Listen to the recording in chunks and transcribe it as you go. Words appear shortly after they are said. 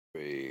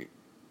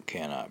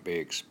cannot be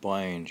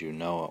explained. You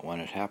know it when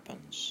it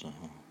happens.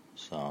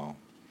 So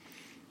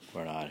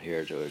we're not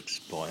here to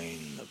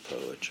explain the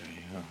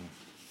poetry.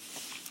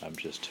 I'm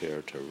just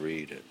here to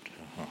read it.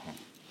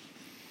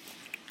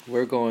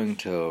 We're going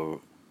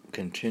to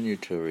continue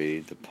to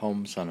read the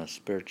Poems on a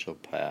Spiritual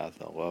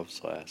Path, A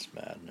Love's Last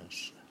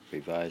Madness,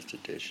 Revised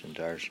Edition,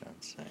 Darshan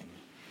Singh.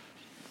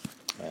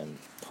 And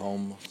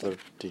poem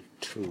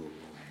 32.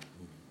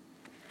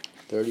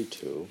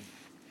 32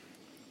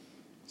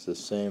 is the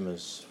same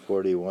as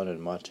 41 in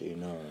Mata'e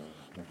Nur.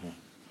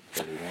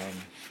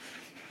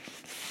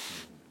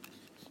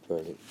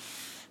 41.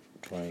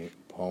 20.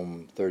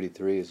 Poem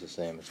 33 is the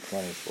same as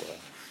 24.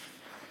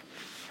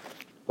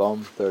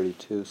 Poem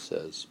 32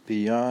 says,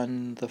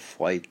 beyond the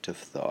flight of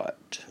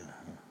thought,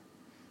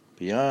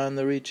 beyond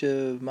the reach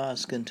of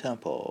mosque and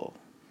temple,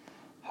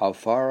 how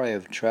far I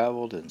have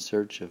traveled in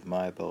search of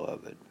my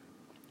beloved.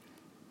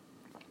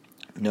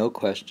 No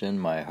question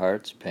my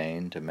heart's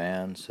pain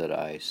demands that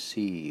I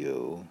see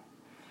you,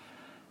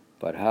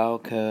 but how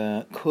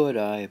could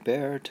I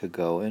bear to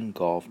go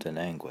engulfed in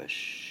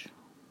anguish?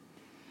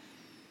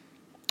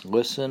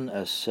 Listen,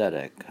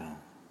 ascetic,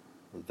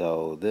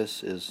 though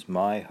this is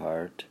my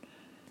heart,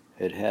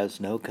 it has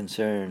no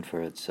concern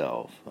for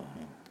itself.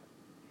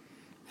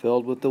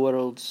 Filled with the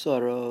world's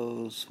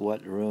sorrows,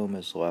 what room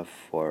is left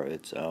for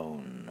its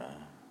own?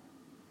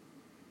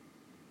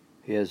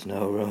 He has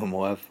no room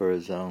left for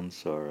his own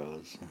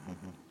sorrows.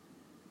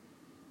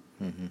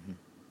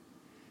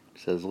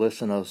 Says,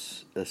 listen,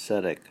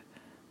 ascetic,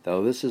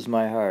 though this is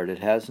my heart, it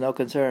has no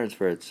concerns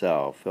for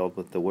itself. Filled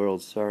with the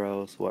world's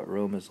sorrows, what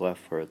room is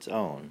left for its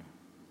own?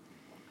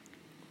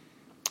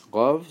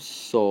 Love's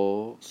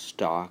sole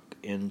stock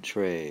in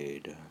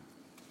trade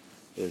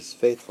is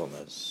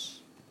faithfulness,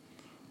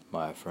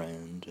 my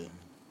friend.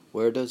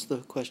 Where does the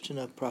question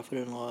of profit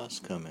and loss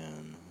come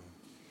in?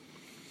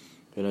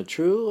 In a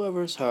true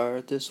lover's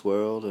heart, this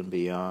world and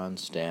beyond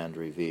stand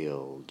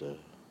revealed.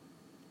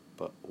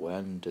 But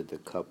when did the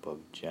cup of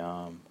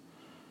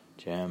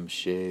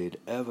jamshade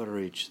ever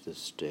reach the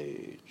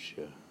stage?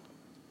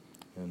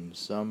 In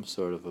some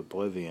sort of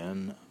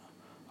oblivion,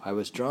 I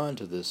was drawn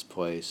to this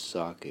place,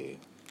 sake.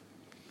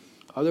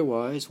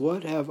 Otherwise,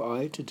 what have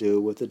I to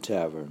do with the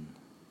tavern?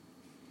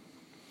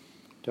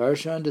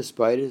 Darshan,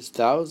 despite his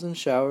 1,000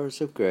 showers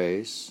of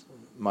grace,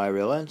 my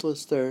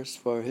relentless thirst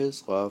for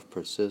his love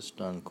persists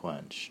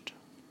unquenched.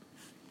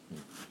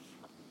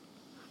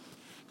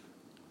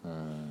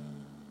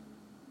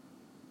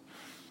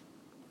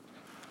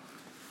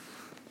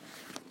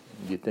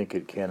 You think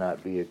it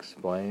cannot be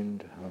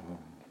explained?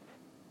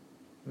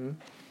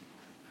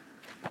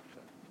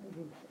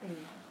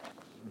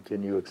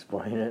 Can you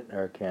explain it,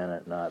 or can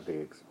it not be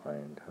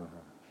explained?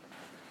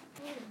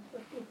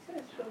 But it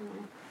says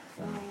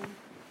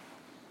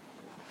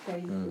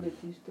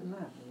faithfulness to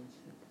love.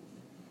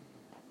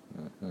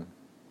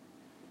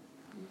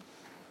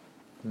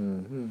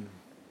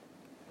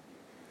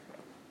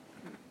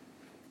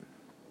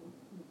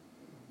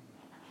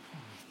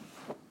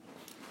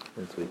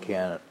 Since it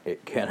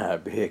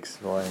cannot be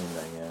explained,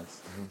 I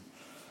guess.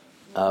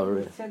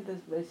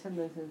 Sentence by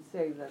sentence and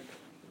say that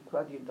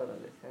what you don't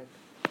understand.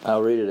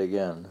 I'll read it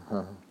again.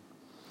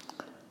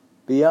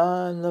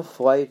 Beyond the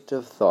flight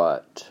of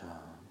thought,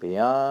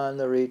 beyond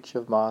the reach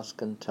of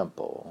mosque and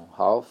temple,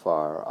 how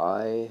far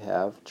I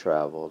have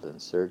traveled in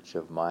search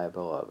of my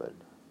beloved.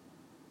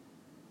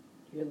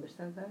 Do you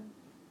understand that?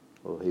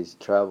 Well, he's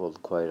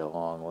traveled quite a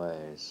long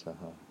ways.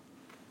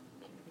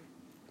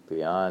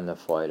 Beyond the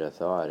flight of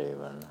thought,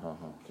 even.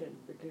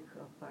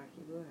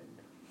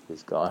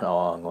 He's gone a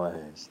long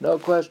ways. No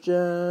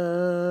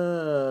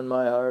question,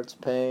 my heart's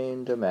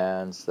pain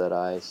demands that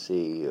I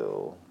see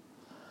you.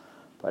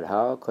 But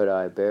how could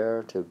I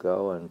bear to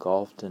go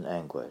engulfed in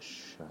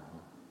anguish? Do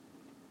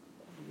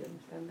you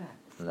understand that?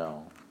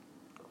 No.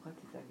 What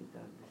is that you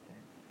don't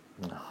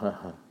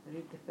understand?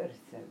 Read the first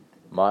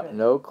sentence.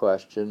 No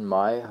question,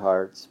 my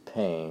heart's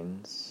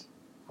pain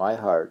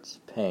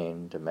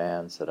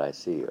demands that I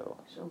see you.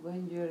 So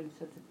when you're in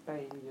such a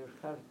pain, your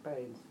heart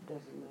pain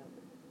doesn't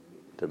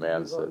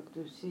demands you go that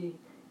to see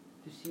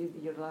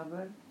your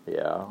lover?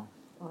 Yeah. All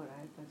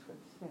right, that's what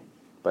it says.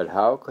 But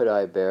how could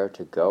I bear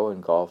to go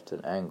engulfed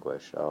in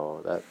anguish?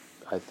 Oh, that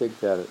I think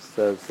that it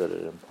says that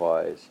it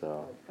implies.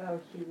 How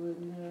he will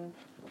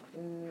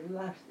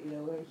last in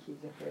a way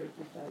he's afraid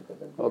he's not going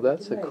to be. Well,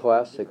 that's a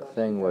classic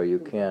thing where you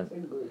can't.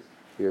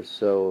 You're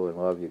so in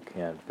love you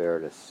can't bear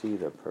to see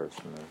the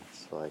person.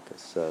 It's like it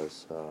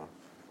says.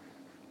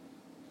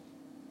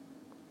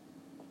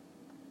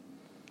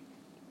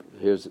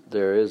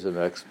 There is an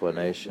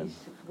explanation.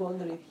 He's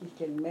wondering if he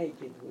can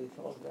make it with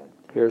all that.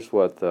 Here's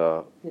what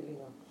the feeling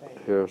of pain.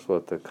 Here's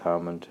what the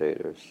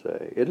commentators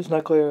say. It is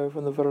not clear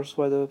from the verse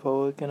why the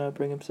poet cannot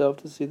bring himself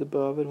to see the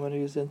beloved when he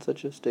is in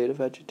such a state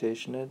of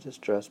agitation and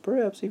distress.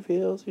 Perhaps he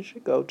feels he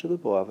should go to the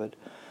beloved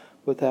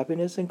with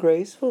happiness and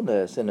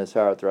gracefulness in his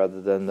heart,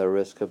 rather than the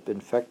risk of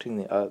infecting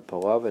the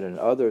beloved and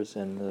others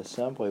in the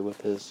assembly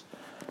with his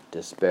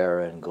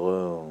despair and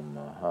gloom.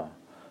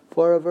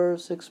 For a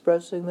verse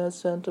expressing that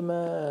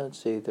sentiment,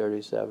 see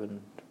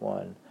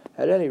 37:1,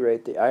 At any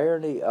rate, the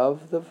irony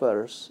of the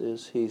verse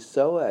is he's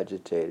so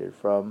agitated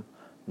from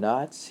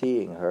not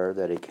seeing her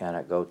that he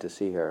cannot go to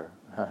see her.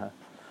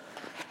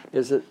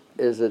 Is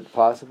it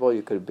possible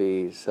you could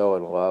be so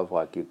in love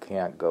like you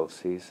can't go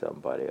see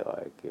somebody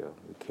like you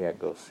can't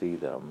go see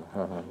them?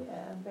 Yeah,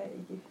 but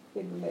you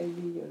feel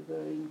maybe you're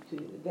going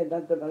to, they're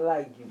not going to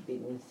like you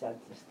being in such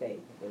a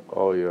state.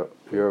 Oh, you're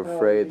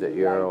afraid that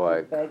you're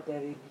like better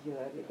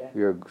if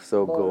you're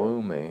so bored.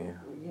 gloomy.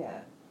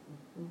 Yeah.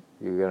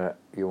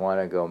 You want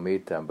to go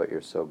meet them, but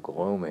you're so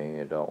gloomy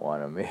you don't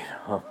want to meet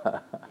them.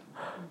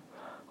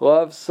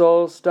 Love,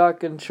 soul,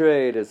 stock in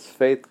trade is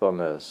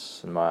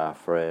faithfulness, my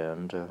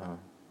friend.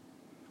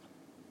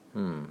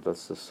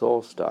 That's the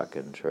soul stock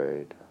in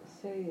trade.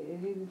 Say,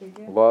 read it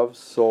again. Love,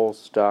 soul,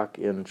 stock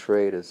in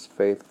trade is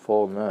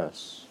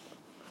faithfulness,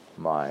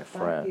 my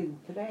friend. Stock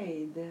in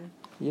trade.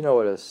 You know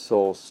what a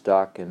soul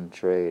stock in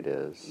trade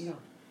is? No.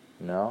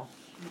 No?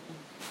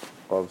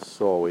 Love,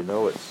 soul. We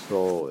know what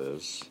soul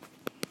is.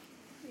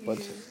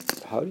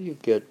 How do you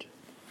get...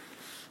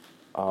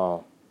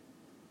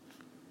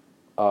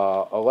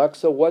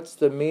 Alexa, what's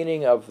the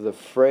meaning of the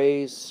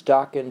phrase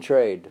stock in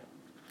trade?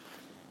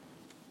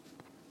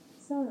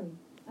 Sorry,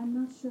 I'm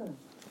not sure.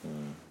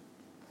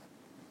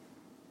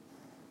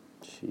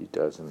 She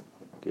doesn't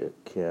it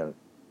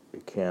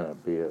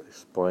cannot be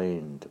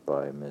explained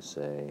by Miss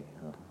A.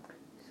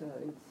 So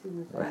it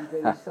seems like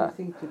there is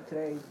something to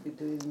trade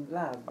between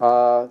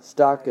love.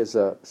 Stock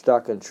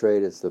in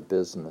trade is the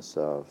business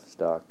of.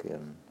 Stock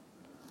in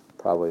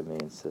probably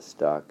means the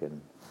stock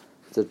in.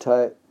 It's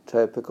a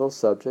typical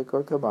subject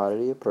or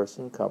commodity a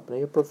person,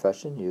 company, or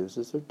profession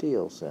uses or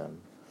deals in.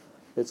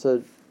 It's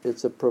a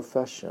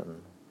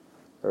profession,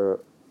 or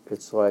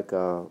it's like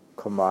a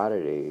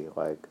commodity,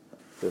 like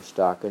your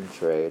stock in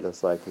trade.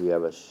 It's like if you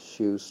have a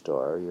shoe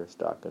store, your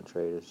stock in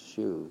trade is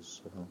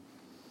shoes.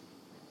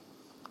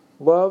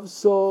 Love,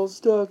 soul,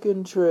 stock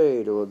in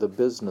trade, or the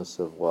business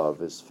of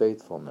love is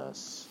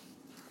faithfulness,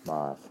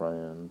 my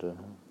friend.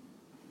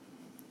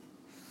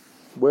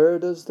 Where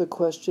does the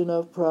question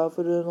of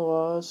profit and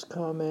loss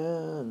come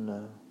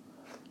in?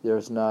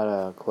 There's not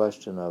a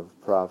question of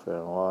profit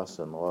and loss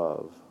in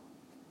love,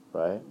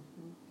 right?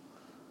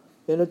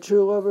 In a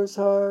true lover's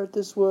heart,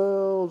 this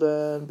world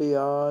and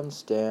beyond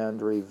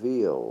stand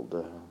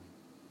revealed.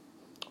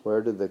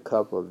 Where did the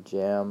cup of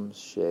jam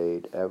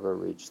shade ever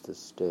reach the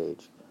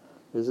stage?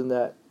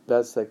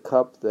 That's the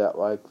cup that,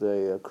 like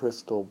the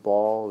crystal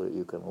ball that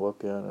you can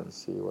look in and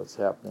see what's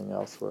happening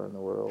elsewhere in the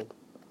world?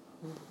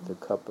 The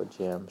cup of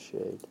jam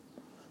shade.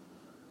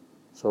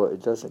 So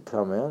it doesn't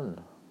come in.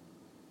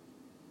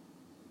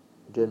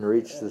 It didn't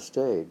reach the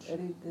stage.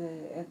 Read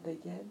the end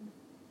again.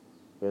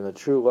 In the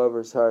true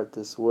lover's heart,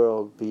 this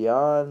world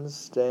beyond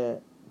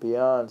stand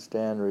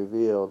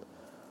revealed.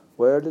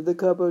 Where did the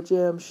cup of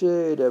jam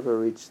shade ever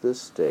reach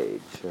this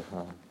stage?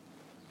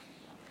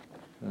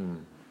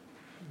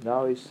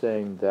 Now he's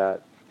saying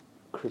that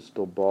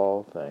crystal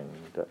ball thing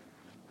that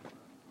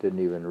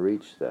didn't even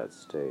reach that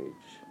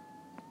stage.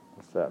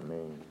 What's that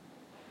mean?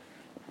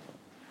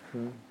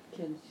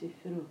 Can see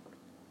through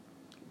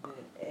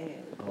the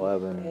end.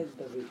 11. End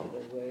of it in a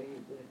way.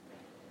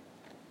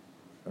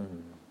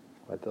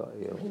 I thought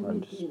you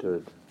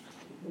understood.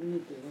 The middle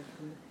of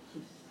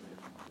his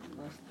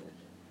master.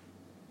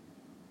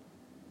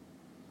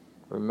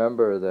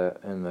 Remember that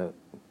in the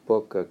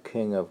book of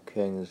King of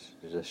Kings,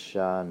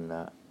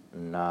 Darshan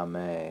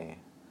Singh,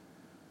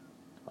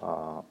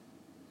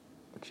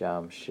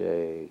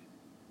 Jamshed,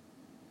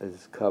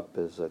 his cup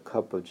is a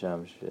cup of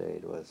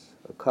Jamshed, was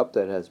a cup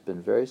that has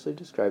been variously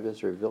described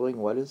as revealing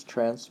what is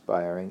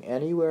transpiring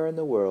anywhere in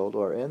the world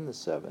or in the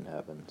seven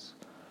heavens.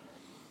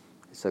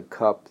 It's a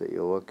cup that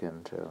you look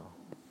into,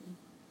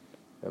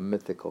 a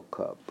mythical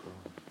cup.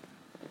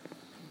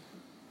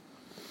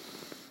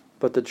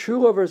 But the true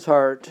lover's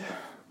heart,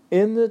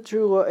 a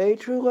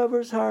true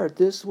lover's heart,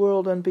 this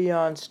world and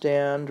beyond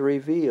stand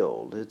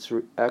revealed. It's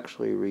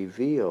actually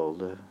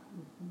revealed.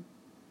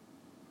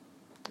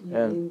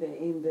 And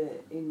in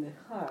the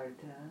heart.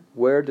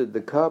 Where did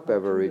the cup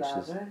ever reach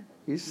this?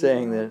 He's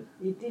saying that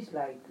it is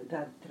like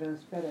that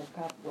transparent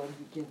cup where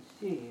you can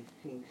see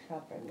things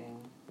happening.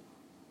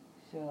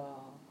 So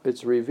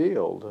it's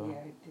revealed. Yeah,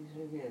 it is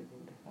revealed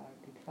in the heart.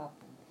 It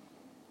happens.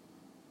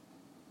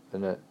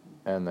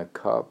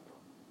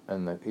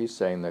 He's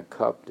saying the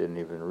cup didn't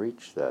even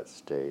reach that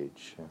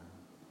stage.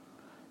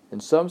 In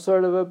some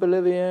sort of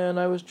oblivion,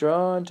 I was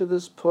drawn to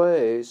this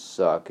place,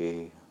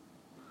 Saki.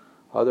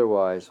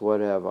 Otherwise, what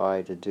have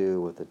I to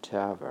do with the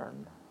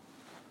tavern?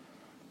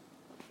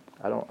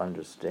 I don't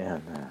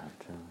understand that.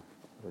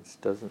 It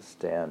doesn't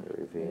stand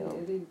revealed.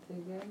 Read it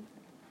again.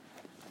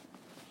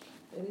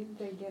 Read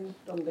it again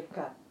from the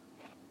cup.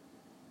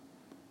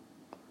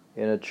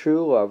 In a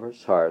true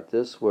lover's heart,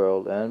 this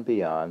world and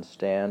beyond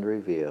stand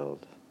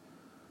revealed.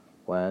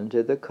 When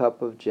did the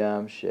cup of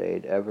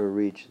Jamshed ever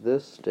reach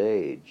this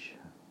stage?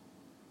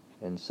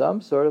 In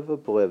some sort of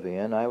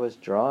oblivion, I was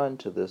drawn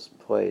to this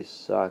place,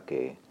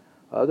 Saki.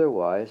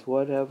 Otherwise,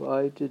 what have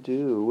I to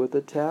do with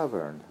the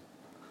tavern?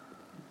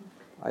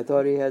 I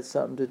thought he had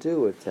something to do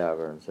with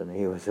taverns, and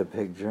he was a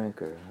big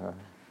drinker. Huh?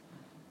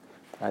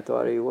 I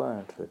thought he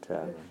went to the But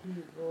tavern.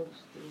 he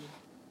wants to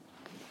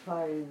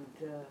find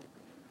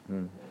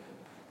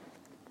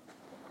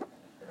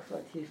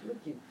what he's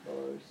looking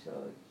for, so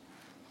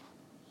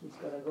he's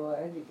going to go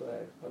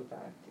anywhere for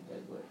that,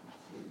 what it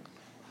seems.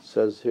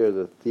 Says here,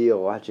 the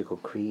theological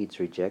creeds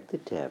reject the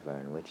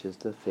tavern, which is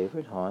the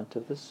favorite haunt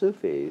of the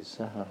Sufis.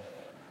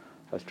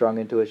 A strong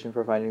intuition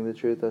for finding the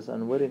truth thus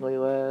unwittingly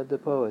led the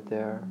poet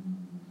there.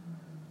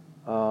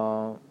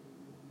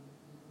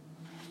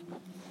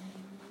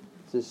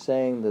 It's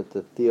saying that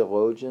the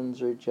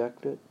theologians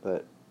reject it,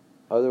 but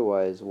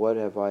otherwise, what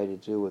have I to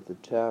do with the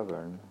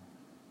tavern?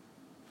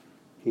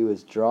 He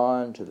was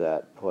drawn to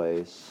that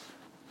place.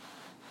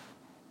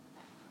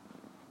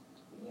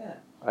 Yeah.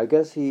 I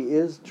guess he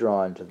is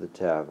drawn to the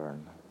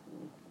tavern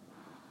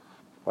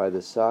by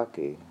the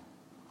sake.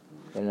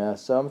 In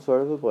some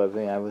sort of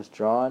oblivion, I was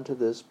drawn to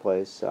this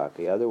place,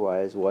 sake.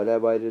 Otherwise, what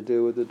have I to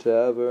do with the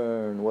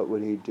tavern? What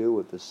would he do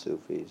with the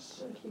Sufis?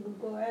 So he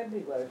would go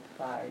everywhere to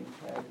find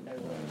her,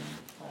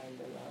 find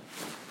a lot.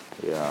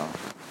 Yeah.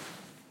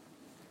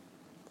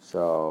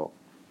 So,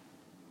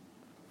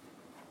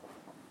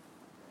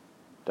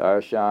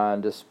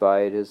 Darshan,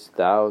 despite his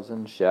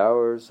 1,000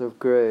 showers of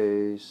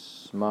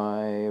grace,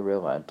 my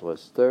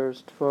relentless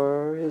thirst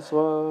for his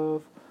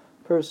love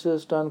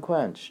persists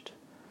unquenched.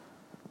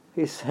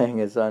 He's saying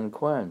it's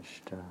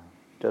unquenched.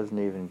 Doesn't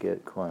even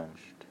get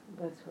quenched.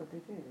 That's what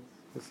it is.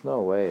 There's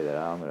no way that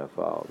I'm going to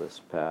follow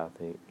this path.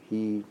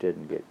 He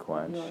didn't get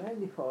quenched. You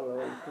already follow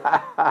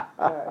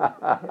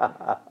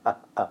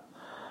it.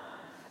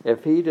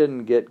 If he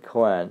didn't get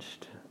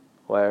quenched,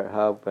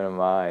 how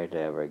am I to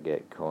ever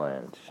get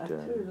quenched? A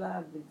true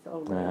love, it's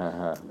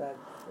almost,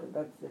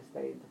 that's the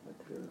state of a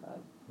true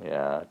love.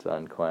 Yeah, it's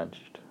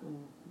unquenched.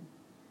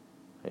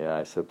 Mm-hmm. Yeah,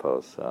 I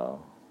suppose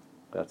so.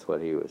 That's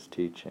what he was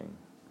teaching.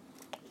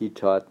 He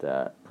taught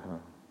that.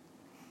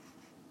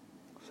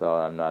 So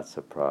I'm not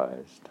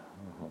surprised.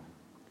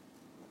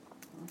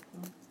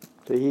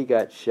 So he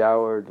got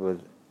showered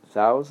with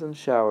 1,000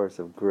 showers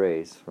of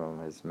grace from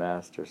his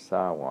master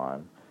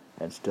Sawan,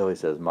 and still he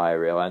says, my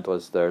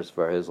relentless thirst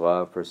for his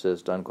love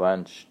persists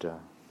unquenched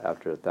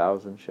after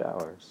 1,000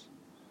 showers.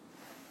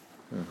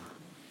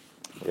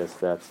 I guess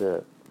that's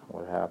it.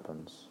 What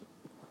happens?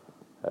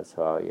 That's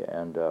how you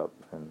end up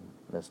in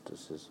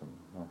mysticism.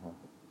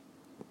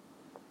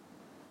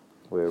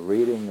 We're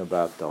reading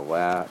about the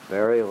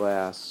very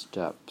last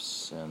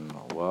steps in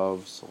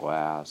love's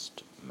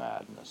last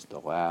madness, the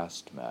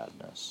last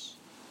madness.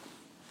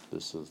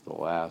 This is the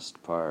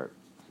last part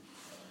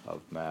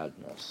of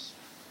madness,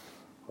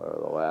 or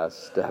the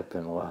last step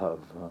in love.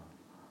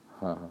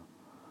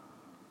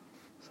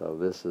 So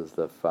this is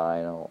the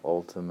final,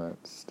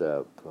 ultimate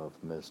step of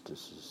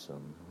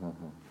mysticism.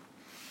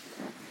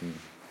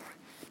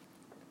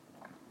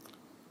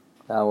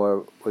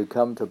 Now we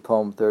come to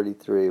poem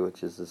 33,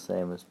 which is the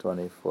same as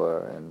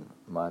 24 in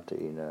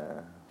Mata'e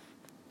Nur.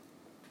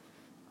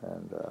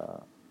 And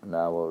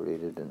now we'll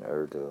read it in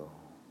Urdu.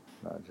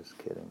 No, just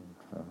kidding.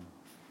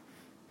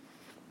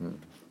 Do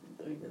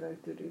you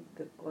like to read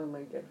the poem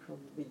again from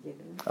the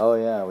beginning? Oh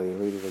yeah, we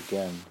read it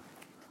again.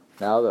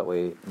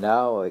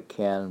 Now it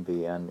can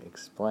be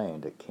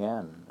unexplained. It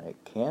can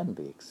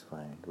be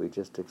explained. We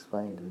just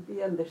explained it.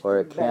 Be understood Or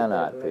it better,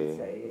 cannot let's be.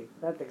 say.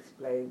 Not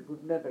explained,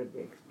 would never be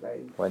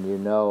explained. When you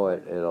know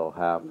it, it'll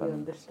happen. You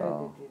understand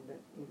So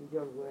it in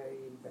your way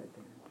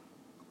better.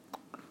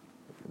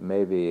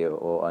 maybe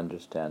we'll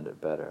understand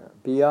it better.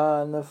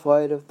 Beyond the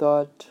flight of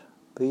thought,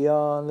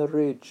 beyond the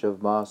reach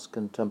of mosque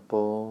and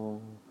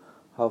temple,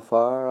 how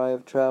far I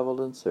have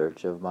traveled in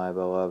search of my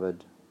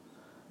beloved.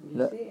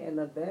 You see, and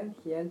then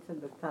he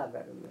entered the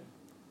tavern.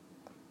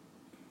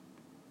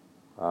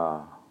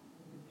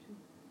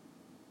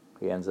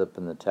 He ends up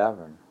in the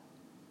tavern.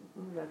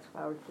 That's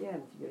how he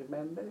ends, you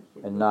remember?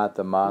 And not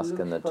the mosque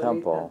and the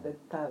temple. At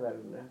the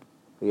tavern.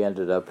 He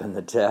ended up in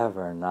the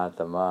tavern, not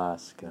the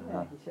mosque.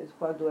 Yeah, he says,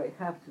 what do I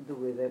have to do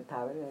with the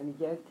tavern? And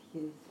yet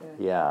he's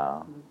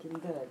looking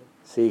there.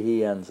 See,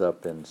 he ends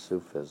up in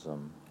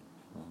Sufism.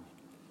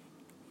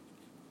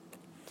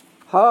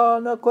 How,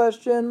 no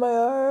question, my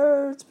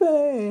heart's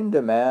pain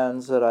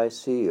demands that I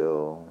see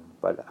you,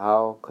 but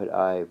how could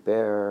I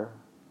bear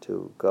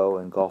to go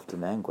engulfed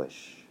in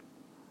anguish?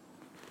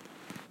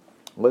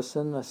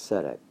 Listen,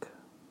 ascetic,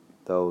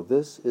 though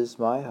this is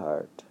my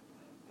heart,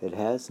 it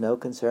has no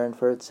concern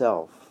for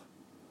itself.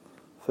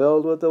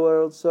 Filled with the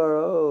world's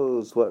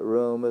sorrows, what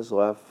room is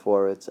left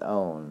for its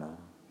own?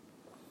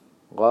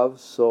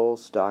 Love's sole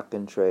stock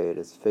in trade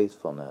is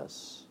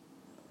faithfulness.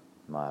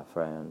 My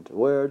friend,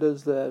 where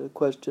does that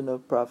question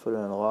of profit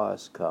and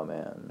loss come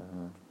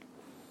in?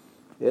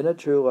 In a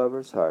true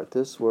lover's heart,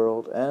 this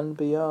world and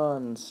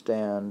beyond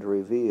stand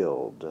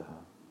revealed.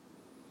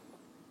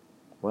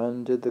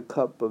 When did the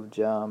cup of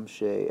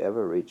Jamshe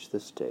ever reach the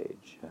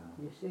stage?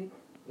 You see,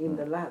 in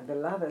the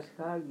lover's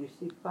heart, you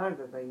see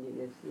farther than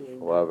you see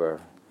in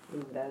Lover.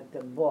 In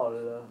that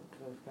ball.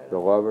 The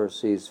lover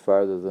sees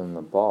farther than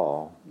the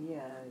ball.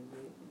 Yeah,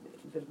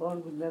 the ball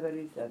would never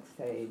reach that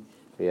stage.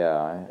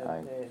 Yeah,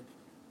 That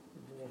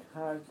the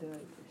heart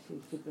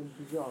sees even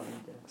beyond.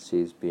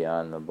 sees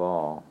beyond the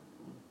ball.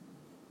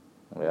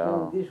 Yeah.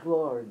 Beyond this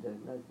world,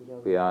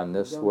 not Beyond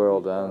this beyond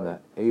world this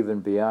and even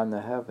beyond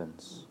the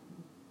heavens.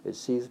 It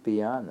sees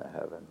beyond the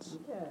heavens.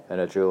 Yeah. In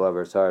a true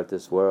lover's heart,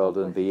 this world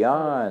and Opposite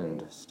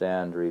beyond side.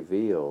 stand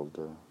revealed.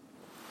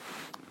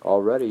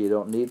 Already you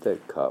don't need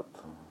that cup.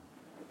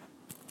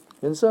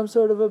 In some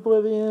sort of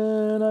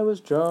oblivion, I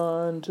was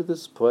drawn to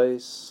this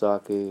place,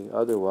 Saki.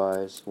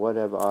 Otherwise, what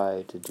have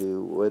I to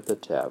do with the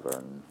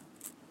tavern?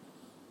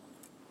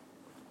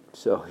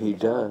 So he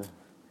does.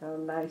 How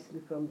nicely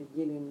from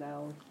beginning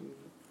now he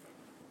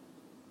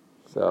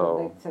So,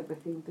 connects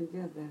everything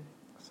together.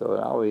 so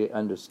now we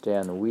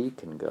understand we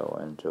can go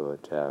into a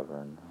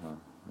tavern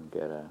and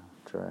get a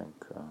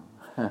drink.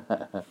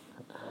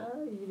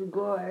 You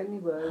go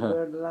anywhere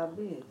where love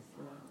is.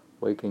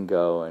 We can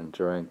go and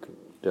drink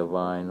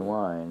divine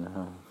wine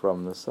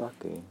from the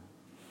sake,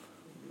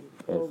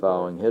 and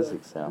following his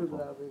example.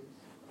 Love is.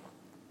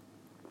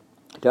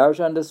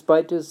 Darshan,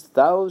 despite his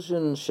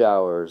 1,000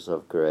 showers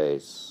of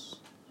grace,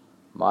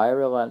 my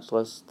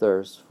relentless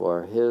thirst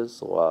for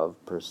his love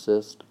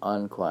persists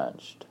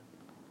unquenched.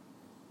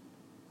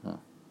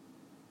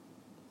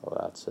 Well,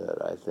 that's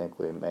it. I think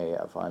we may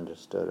have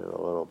understood it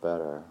a little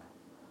better.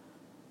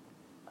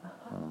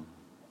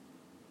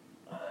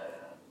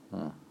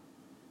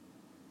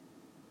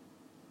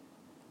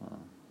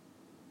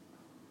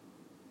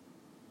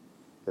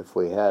 If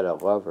we had a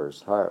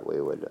lover's heart, we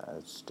would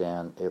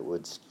stand.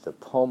 The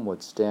poem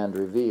would stand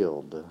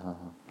revealed.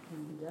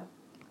 Yeah.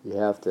 You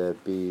have to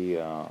be.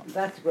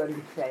 That's where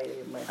you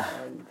fail, my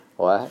friend.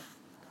 What?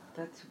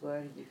 That's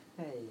where you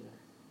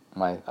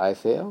fail. I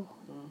fail?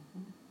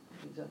 Mm-hmm.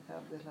 You don't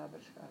have the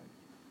lover's heart.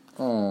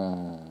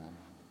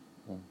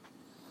 Hmm.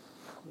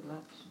 You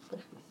love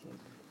superficially.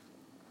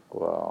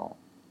 Well,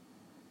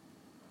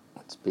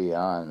 it's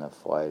beyond the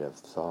flight of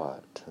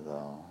thought,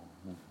 though.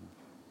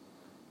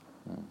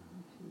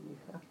 You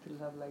have to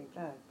love like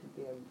that to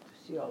be able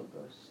to see all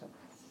those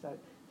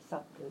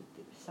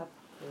subtleties.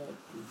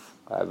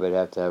 I would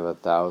have to have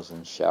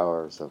 1,000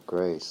 showers of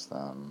grace,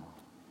 then.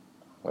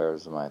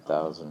 Where's my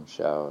 1,000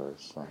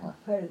 showers?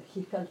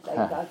 He felt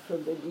like that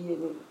from the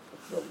beginning,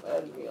 from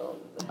early on.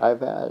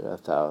 I've had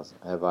 1,000.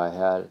 Have I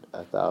had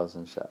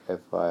 1,000 showers?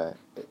 If I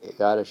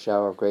got a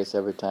shower of grace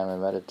every time I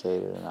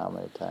meditated, and how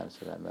many times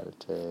did I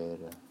meditate?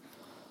 If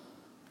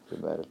you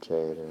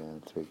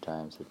meditated 3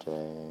 times a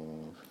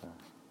day,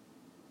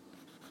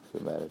 if you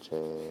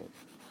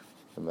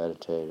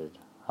meditated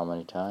how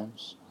many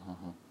times?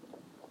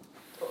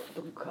 Oh,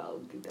 don't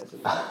count, it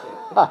doesn't matter.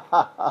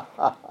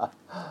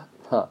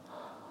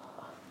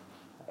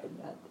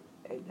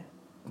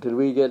 Did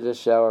we get a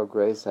shower of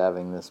grace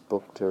having this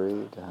book to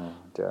read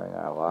during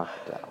our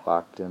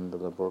locked into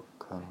the book?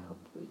 I hope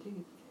we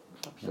did.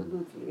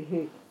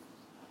 Absolutely.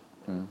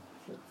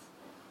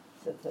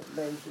 Such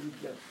amazing,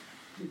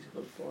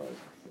 beautiful poems.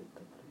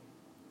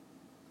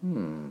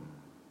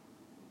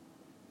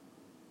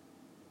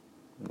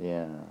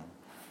 Yeah.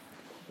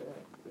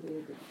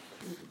 Really,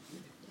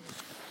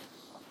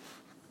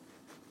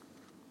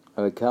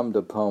 We come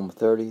to poem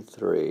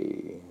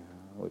 33,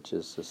 which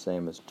is the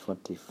same as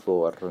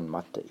 24 in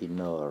Mata'e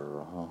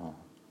Nur.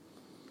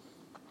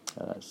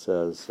 And it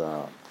says,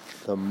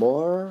 the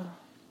more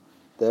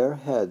their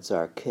heads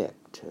are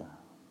kicked,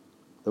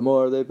 the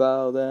more they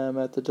bow them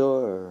at the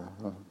door.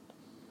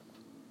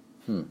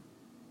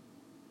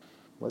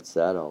 What's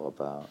that all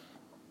about?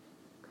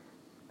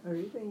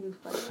 Everything you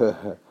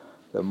find.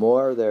 The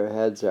more their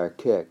heads are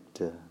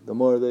kicked, the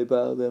more they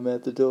bow them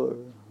at the door.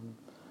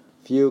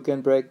 Few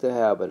can break the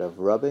habit of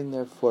rubbing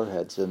their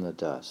foreheads in the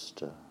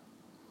dust.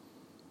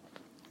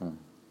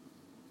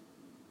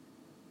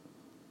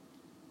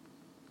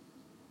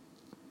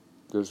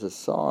 There's a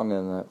song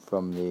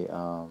from the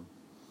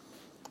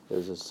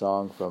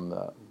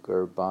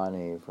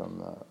Gurbani from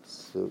the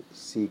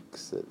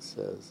Sikhs that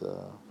says,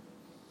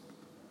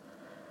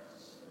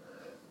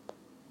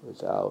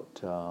 without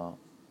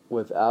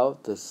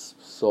the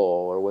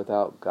soul or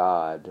without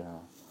God,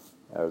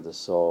 or the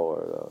soul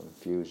or the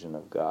infusion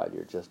of God,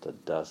 you're just a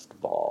dust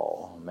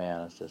ball.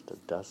 Man is just a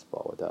dust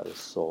ball without his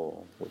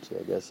soul, which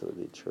I guess would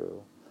be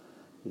true.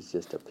 He's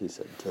just a piece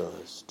of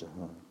dust.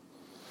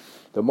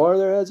 The more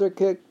their heads are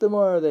kicked, the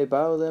more they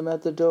bow them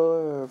at the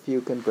door. Few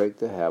can break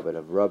the habit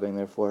of rubbing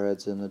their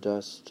foreheads in the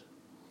dust.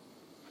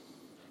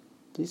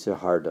 These are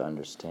hard to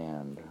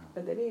understand.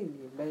 But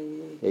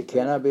really, it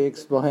cannot be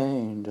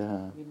explained.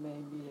 You may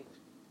be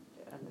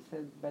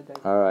understood better.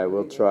 All right,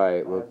 we'll try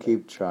it. We'll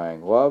keep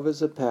trying. Love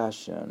is a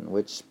passion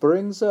which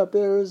springs up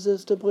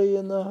irresistibly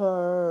in the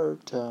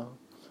heart,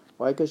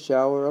 like a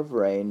shower of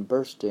rain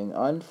bursting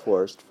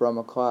unforced from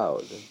a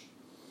cloud.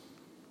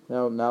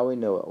 Now we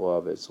know what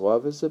love is.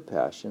 Love is a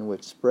passion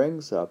which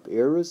springs up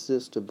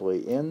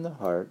irresistibly in the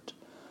heart,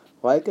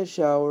 like a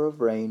shower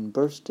of rain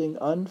bursting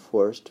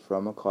unforced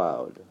from a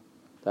cloud.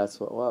 That's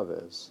what love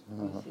is.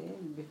 You see,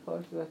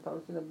 before he was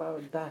talking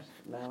about dust,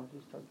 now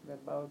he's talking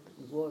about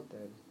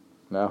water.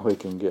 Now we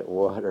can get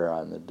water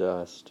on the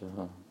dust.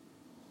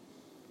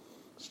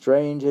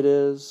 Strange it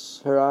is,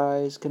 her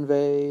eyes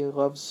convey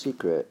love's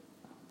secret,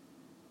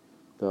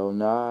 though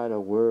not a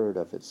word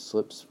of it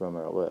slips from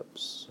her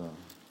lips.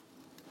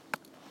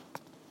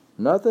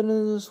 Nothing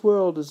in this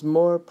world is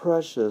more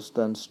precious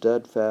than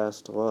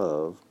steadfast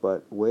love,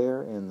 but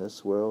where in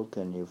this world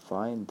can you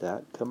find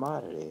that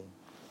commodity?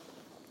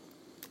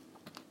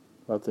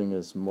 Nothing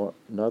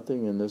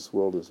in this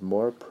world is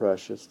more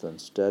precious than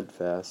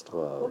steadfast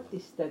love. What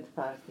is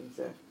steadfast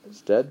exactly?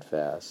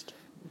 Steadfast.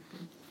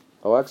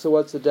 Alexa,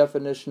 what's the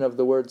definition of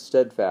the word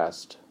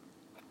steadfast?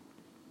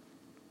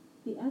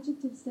 The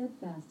adjective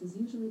steadfast is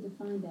usually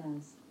defined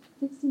as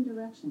fixed in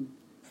direction,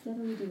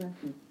 steadily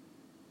directed.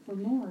 For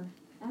more,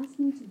 ask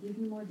me to give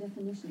you more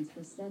definitions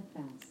for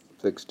steadfast.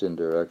 Fixed in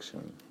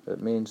direction.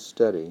 It means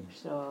steady.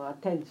 So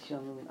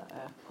attention,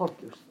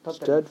 focus.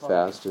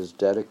 Steadfast is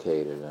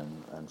dedicated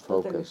and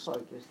focused.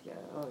 Totally focused, yeah,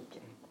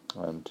 okay.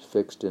 And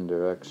fixed in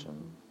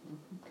direction.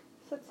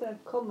 Such a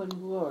common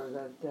word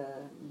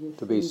that you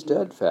To be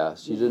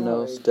steadfast. You didn't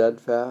know it.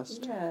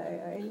 steadfast?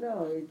 Yeah, I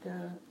know it,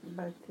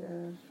 but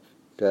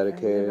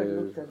Dedicated. I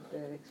never looked at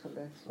the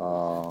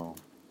explanation.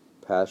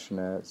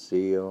 Passionate,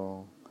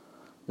 zeal.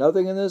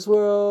 Nothing in this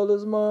world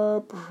is more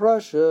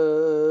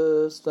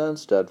precious than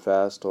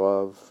steadfast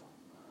love.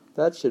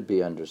 That should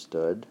be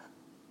understood.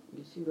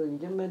 You see,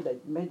 when you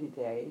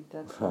meditate,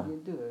 that's what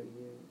you do.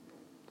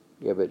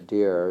 Yeah, but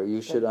dear, you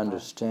should Steadfast.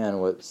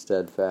 understand what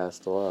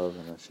steadfast love,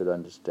 and you should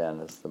understand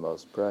it's the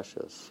most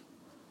precious.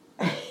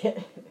 I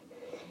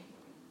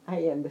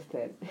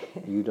understand.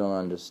 You don't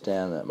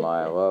understand that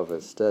my love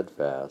is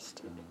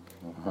steadfast.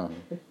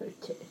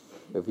 Okay.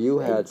 If you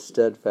had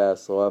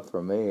steadfast love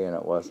for me and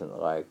it wasn't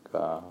like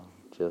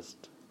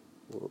just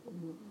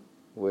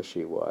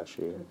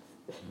wishy-washy,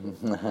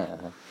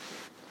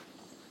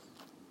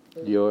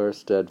 your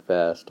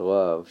steadfast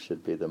love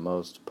should be the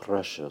most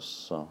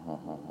precious.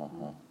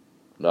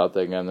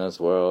 Nothing in this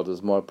world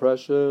is more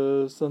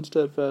precious than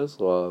steadfast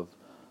love.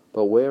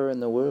 But where in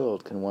the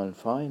world can one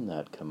find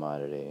that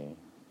commodity?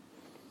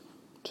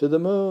 To the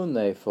moon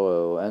they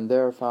flew, and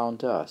there found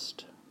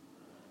dust.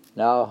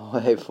 Now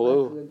they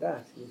flew.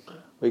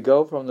 We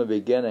go from the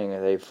beginning.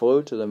 They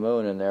flew to the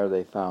moon, and there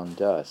they found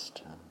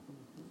dust.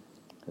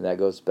 And that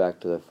goes back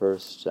to the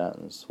first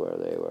sentence where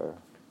they were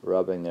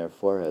rubbing their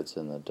foreheads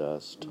in the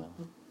dust.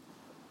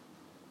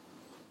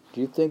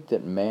 Do you think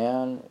that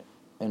man,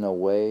 in a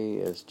way,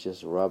 is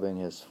just rubbing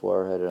his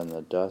forehead in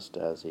the dust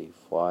as he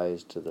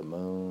flies to the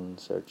moon,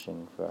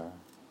 searching for...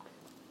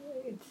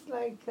 It's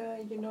like,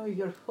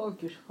 your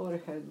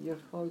forehead, your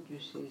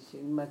focus is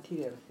in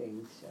material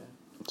things.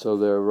 So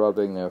they're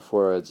rubbing their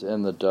foreheads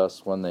in the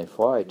dust when they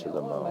fly to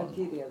the all moon.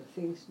 material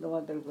things, no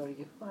matter where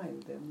you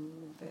find them,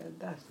 they're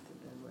dust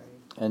in a way.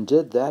 And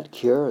did that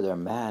cure their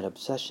mad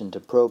obsession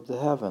to probe the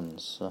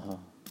heavens?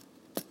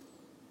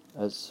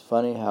 It's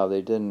funny how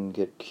they didn't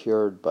get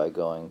cured by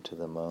going to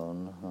the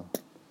moon.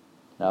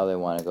 Now they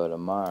want to go to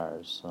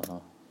Mars.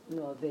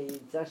 No, they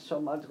just so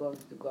much want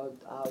to go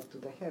out to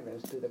the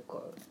heavens, to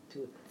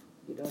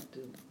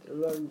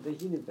learn the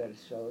universe.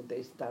 So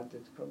they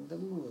started from the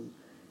moon.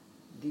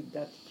 Did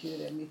that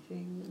cure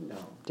anything? No.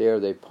 There,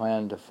 they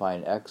plan to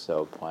find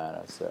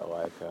exoplanets that are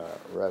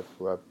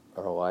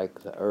like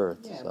the Earth.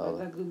 Yeah, so but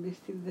that would be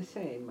still the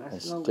same,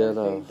 as long as instead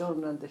they of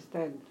don't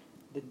understand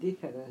the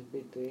difference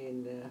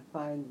between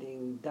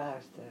finding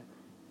dust,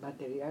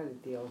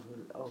 materiality of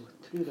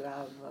true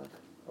love,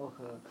 of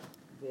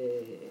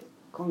the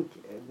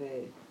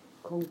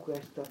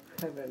conquest of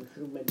heaven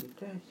through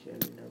meditation,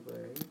 in a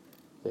way.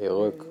 they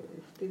look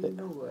Still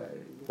nowhere.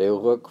 They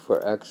look for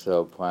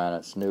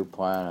exoplanets, new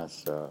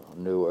planets,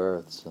 new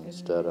Earths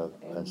instead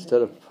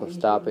of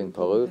stopping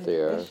pollute the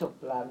Earth.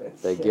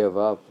 They give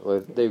up.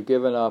 They've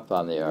given up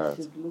on the Earth.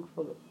 Should look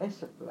for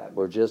exoplanets.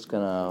 We're just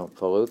gonna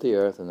pollute the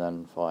Earth and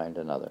then find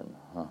another.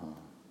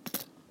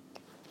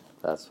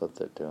 That's what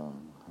they're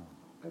doing.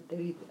 But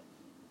there is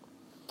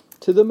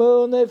To the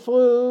moon they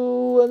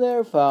flew, and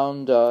there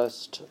found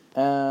dust.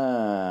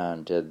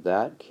 And did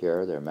that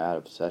cure their mad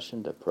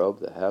obsession to probe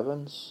the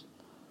heavens?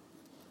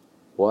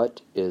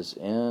 What is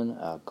in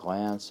a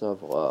glance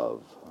of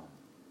love?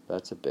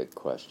 That's a big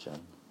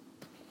question.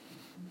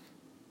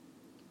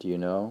 Do you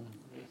know?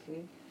 you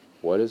see,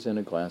 What is in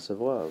a glance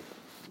of love?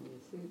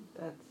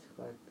 that's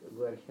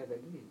where heaven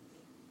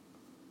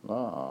is.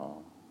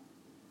 Oh,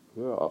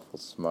 you're awful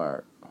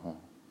smart.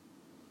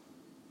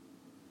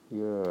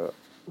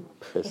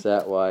 Is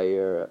that why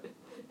you're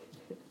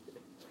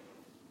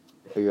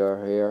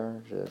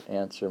here to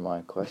answer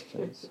my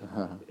questions?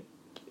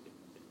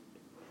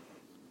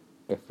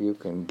 If you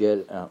can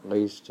get at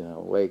least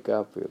wake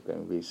up, you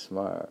can be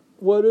smart.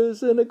 What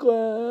is in a glance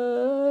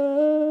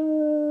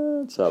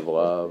of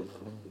love?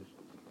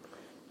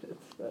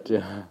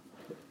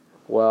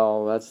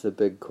 Well, that's the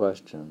big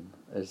question.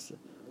 Is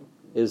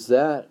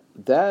that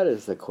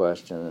is the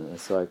question? And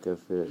it's like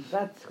if it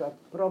That's what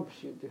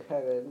prompts you to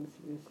heaven.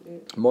 You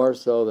see. more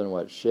so than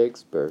what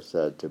Shakespeare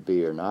said, to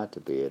be or not to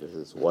be. It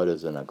is what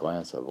is in a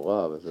glance of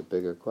love is a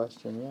bigger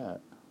question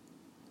yet.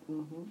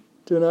 Mm-hmm.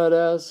 Do not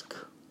ask.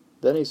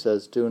 Then he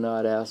says, do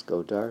not ask,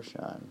 O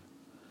Darshan.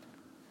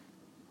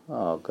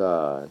 Oh,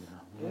 God.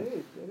 There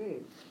is.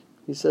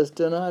 He says,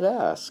 do not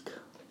ask.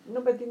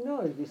 Nobody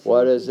knows.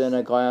 What is in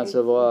a glance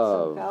of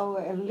love? It's somehow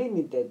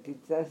unlimited.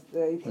 It's just,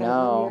 it has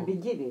No. only a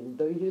beginning.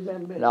 Do you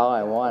remember? Now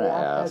I want to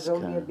Love has ask.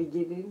 only a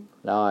beginning.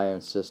 Now I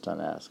insist on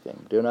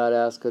asking. Do not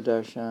ask, O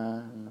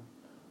Darshan.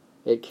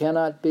 It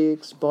cannot be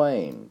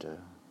explained.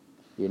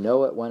 You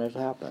know it when it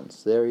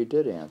happens. There he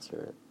did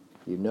answer it.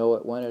 You know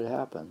it when it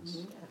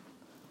happens. Yeah.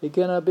 It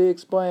cannot be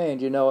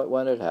explained. You know it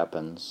when it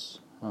happens.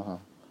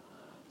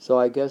 So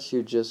I guess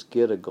you just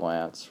get a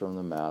glance from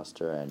the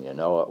master and you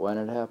know it when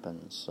it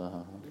happens.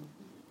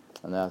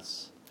 And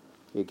that's,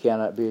 it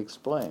cannot be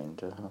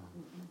explained.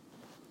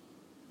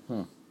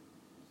 Can't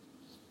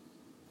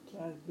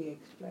be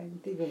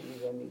explained even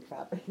when it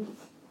happens.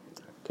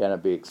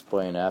 Cannot be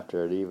explained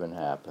after it even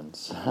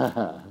happens.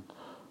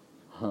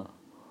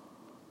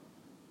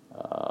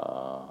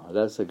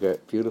 That's a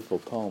great, beautiful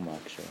poem,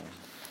 actually.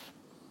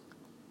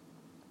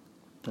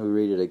 We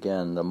read it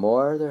again. The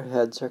more their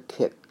heads are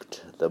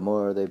kicked, the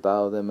more they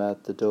bow them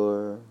at the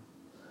door.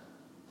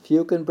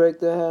 Few can break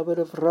the habit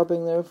of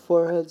rubbing their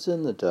foreheads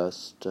in the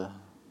dust.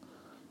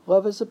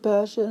 Love is a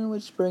passion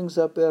which springs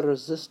up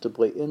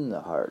irresistibly in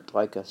the heart,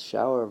 like a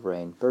shower of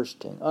rain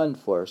bursting,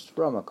 unforced,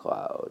 from a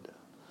cloud.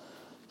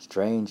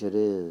 Strange it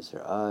is,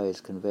 her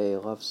eyes convey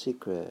love's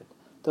secret,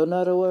 though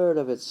not a word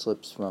of it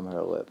slips from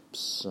her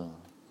lips.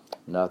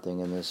 Nothing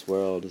in this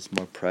world is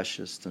more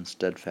precious than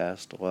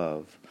steadfast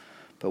love.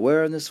 But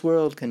where in this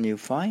world can you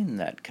find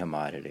that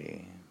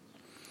commodity?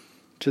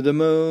 To the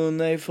moon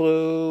they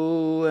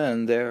flew,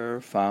 and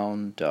there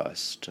found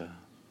dust.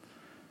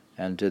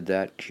 And did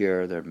that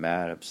cure their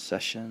mad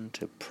obsession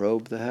to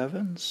probe the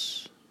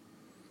heavens?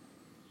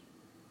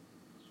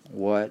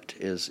 What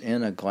is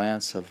in a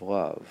glance of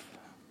love?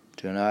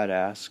 Do not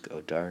ask,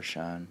 O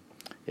Darshan.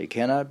 It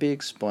cannot be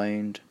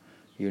explained.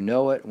 You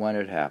know it when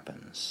it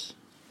happens.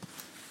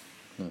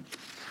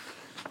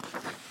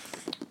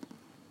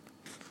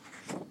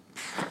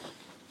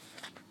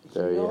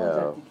 There you have.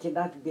 That it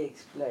cannot be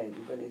explained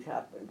when it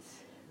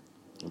happens.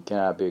 It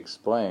cannot be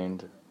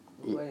explained.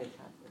 When it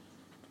happens.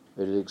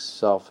 It is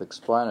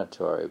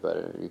self-explanatory,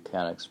 but you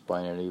can't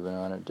explain it even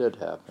when it did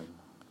happen.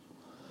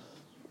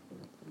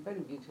 Very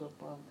beautiful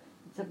poem.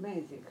 It's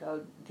amazing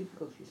how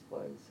difficult his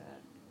poems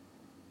are.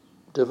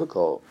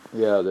 Difficult.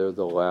 Yeah, they're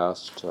the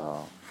last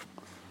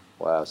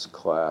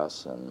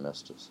class in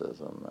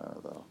mysticism.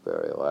 They're the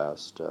very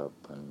last step,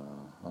 and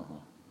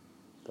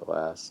the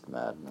last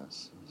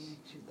madness.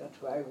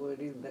 That's why we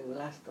read them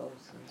last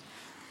also.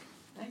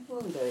 I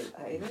wonder,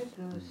 I read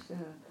those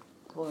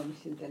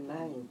poems in the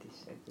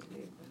 90s, I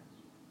believe.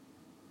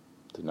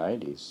 The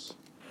 90s.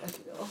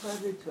 Over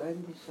the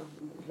 20s or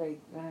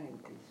late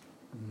 90s.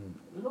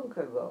 Long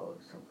ago,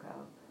 somehow.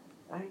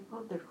 I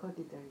wonder how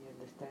did I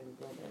understand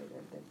what I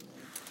read that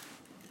night.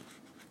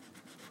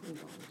 Who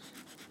knows?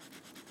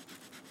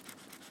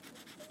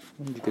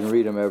 You can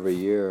read them every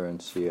year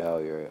and see how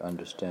your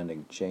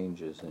understanding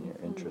changes and your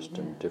interest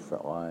in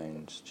different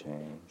lines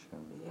change. You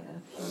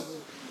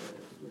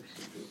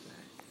should do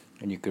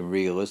that. And you can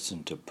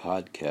re-listen to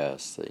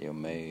podcasts that you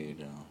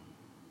made.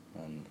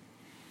 And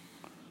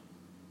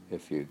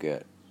if you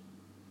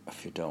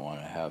don't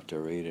want to have to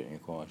read it, you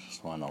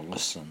just want to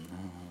listen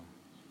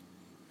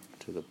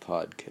to the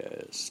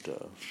podcast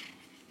stuff.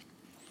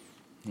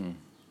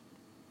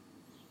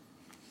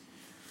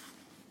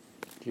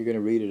 You're going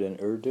to read it in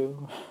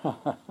Urdu?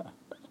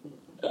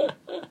 Do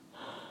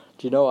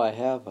you know I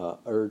have a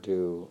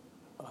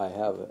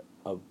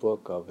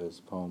book of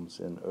his poems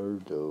in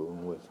Urdu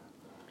with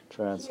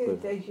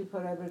transcript. It takes you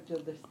forever to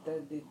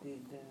understand it in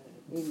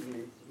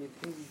English. You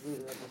think we'll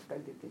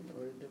understand it in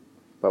Urdu?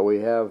 But we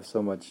have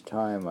so much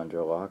time under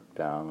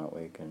lockdown that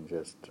we can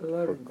just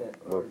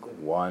look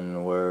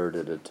one word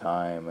at a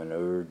time in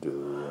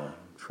Urdu and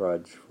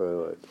trudge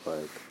through it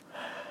like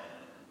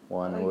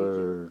one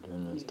word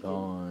in a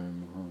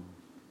time.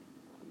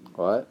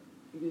 What?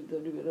 You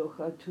don't even know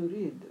how to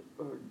read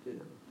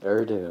Urdu.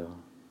 Urdu.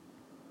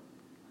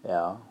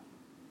 Yeah.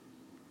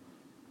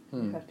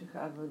 You have to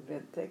have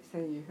the text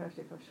and you have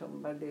to have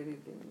somebody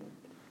reading it.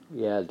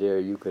 Yeah, dear,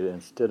 you could,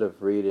 instead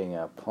of reading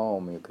a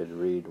poem, you could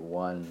read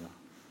one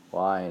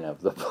line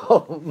of the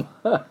poem.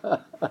 And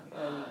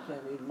you can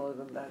read more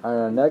than that. On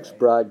our next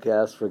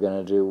broadcast, we're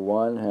going to do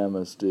one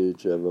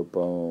hemistich of a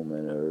poem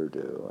in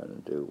Urdu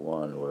and do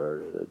one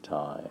word at a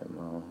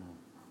time.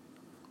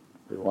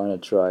 We want to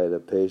try the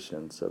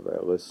patience of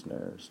our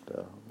listeners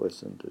to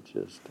listen to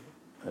just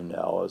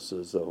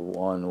analysis of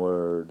one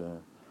word.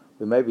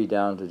 We may be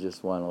down to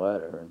just one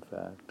letter, in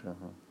fact.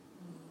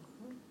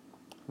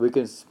 We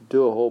can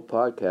do a whole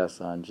podcast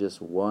on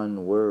just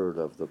one word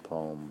of the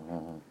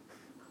poem.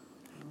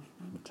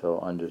 Until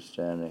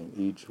understanding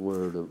each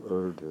word of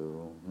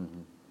Urdu.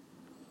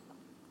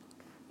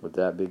 Would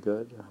that be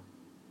good?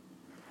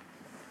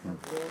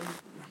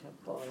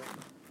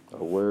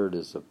 A word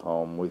is a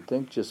poem. We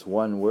think just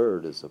one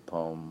word is a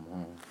poem.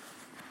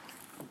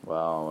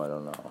 Well, I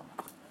don't know.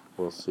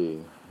 We'll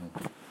see.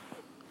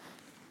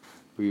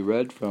 We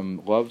read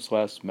from Love's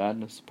Last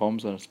Madness,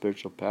 Poems on a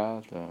Spiritual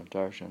Path,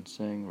 Darshan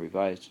Singh,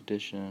 Revised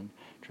Edition,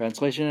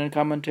 translation and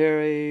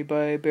commentary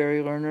by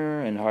Barry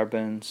Lerner and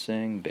Harbin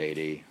Singh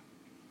Bedi.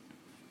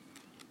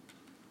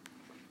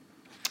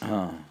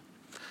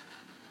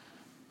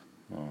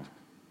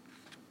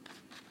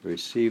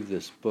 Received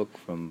this book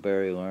from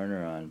Barry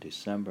Lerner on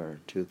December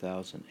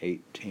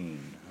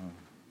 2018.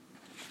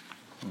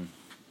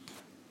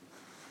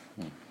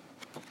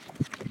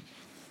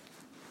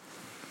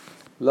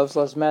 Love's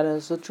Last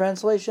Madness is a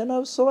translation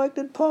of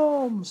selected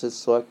poems. It's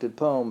selected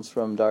poems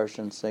from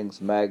Darshan Singh's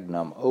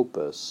magnum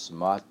opus,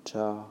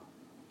 Mata'e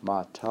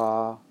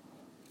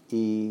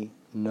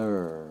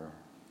Nur.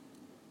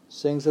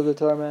 Sings of the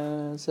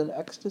torments and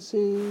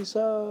ecstasies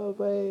of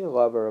a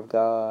lover of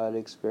God,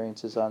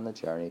 experiences on the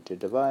journey to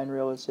divine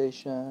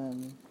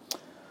realization.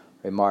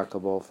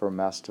 Remarkable for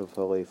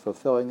masterfully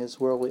fulfilling his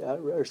worldly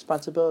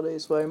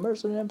responsibilities while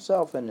immersing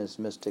himself in his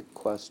mystic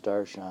quest,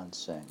 Darshan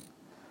Singh,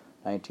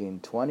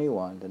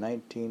 1921 to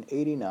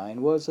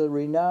 1989, was a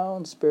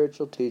renowned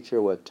spiritual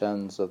teacher with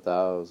tens of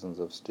thousands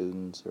of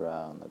students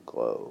around the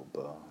globe.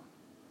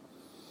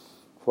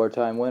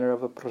 Four-time winner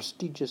of a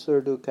prestigious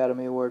Urdu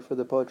Academy Award for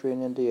the Poetry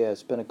in India,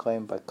 has been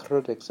acclaimed by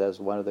critics as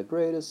one of the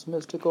greatest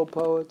mystical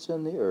poets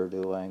in the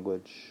Urdu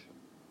language.